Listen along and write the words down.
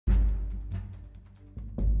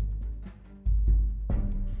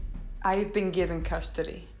I have been given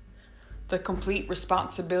custody, the complete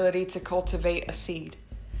responsibility to cultivate a seed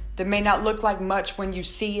that may not look like much when you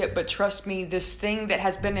see it, but trust me, this thing that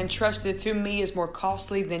has been entrusted to me is more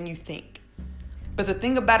costly than you think. But the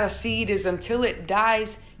thing about a seed is until it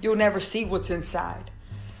dies, you'll never see what's inside.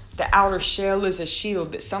 The outer shell is a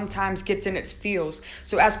shield that sometimes gets in its feels.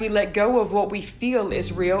 So as we let go of what we feel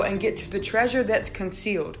is real and get to the treasure that's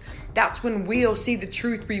concealed, that's when we'll see the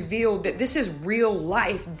truth revealed that this is real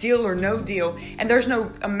life, deal or no deal. And there's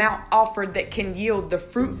no amount offered that can yield the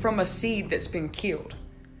fruit from a seed that's been killed.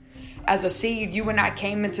 As a seed, you and I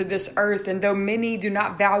came into this earth, and though many do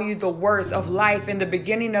not value the worth of life in the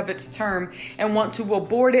beginning of its term and want to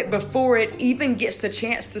abort it before it even gets the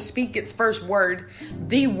chance to speak its first word,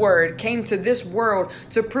 the word came to this world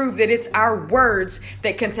to prove that it's our words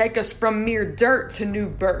that can take us from mere dirt to new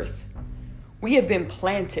birth. We have been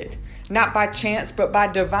planted, not by chance, but by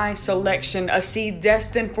divine selection, a seed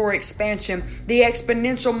destined for expansion. The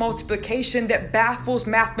exponential multiplication that baffles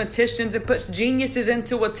mathematicians and puts geniuses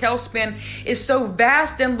into a tailspin is so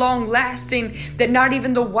vast and long-lasting that not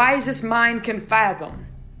even the wisest mind can fathom.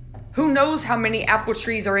 Who knows how many apple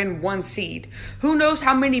trees are in one seed? Who knows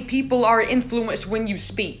how many people are influenced when you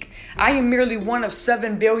speak? I am merely one of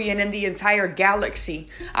 7 billion in the entire galaxy.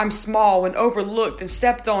 I'm small and overlooked and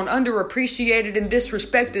stepped on, underappreciated and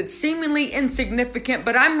disrespected, seemingly insignificant,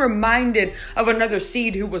 but I'm reminded of another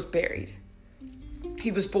seed who was buried.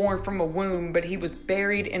 He was born from a womb, but he was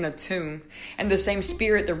buried in a tomb. And the same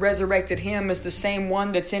spirit that resurrected him is the same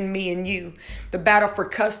one that's in me and you. The battle for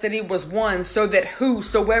custody was won so that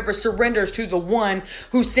whosoever surrenders to the one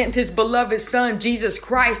who sent his beloved son, Jesus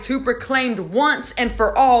Christ, who proclaimed once and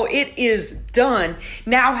for all, it is done,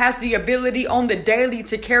 now has the ability on the daily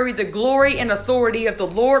to carry the glory and authority of the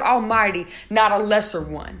Lord Almighty, not a lesser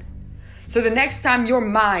one. So the next time your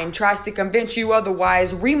mind tries to convince you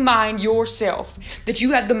otherwise, remind yourself that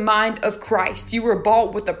you have the mind of Christ. You were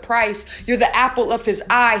bought with a price. You're the apple of his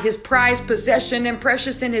eye, his prized possession and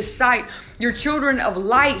precious in his sight. You're children of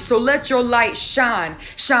light, so let your light shine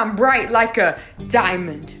bright like a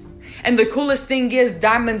diamond. And the coolest thing is,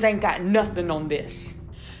 diamonds ain't got nothing on this.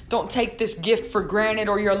 Don't take this gift for granted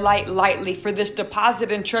or your light lightly, for this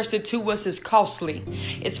deposit entrusted to us is costly.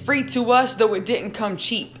 It's free to us, though it didn't come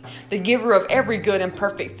cheap. The giver of every good and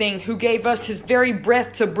perfect thing, who gave us his very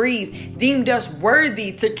breath to breathe, deemed us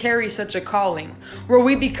worthy to carry such a calling. Where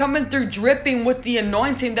we be coming through dripping with the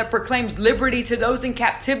anointing that proclaims liberty to those in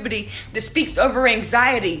captivity, that speaks over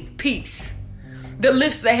anxiety, peace, that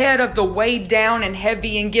lifts the head of the weighed down and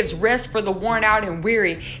heavy and gives rest for the worn out and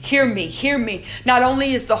weary. Hear me. Not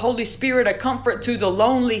only is the Holy Spirit a comfort to the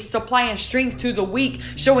lonely, supplying strength to the weak,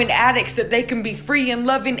 showing addicts that they can be free and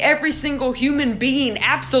loving every single human being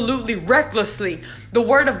absolutely recklessly. The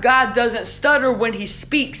word of God doesn't stutter when he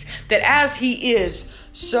speaks, that as he is,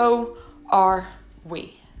 so are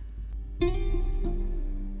we.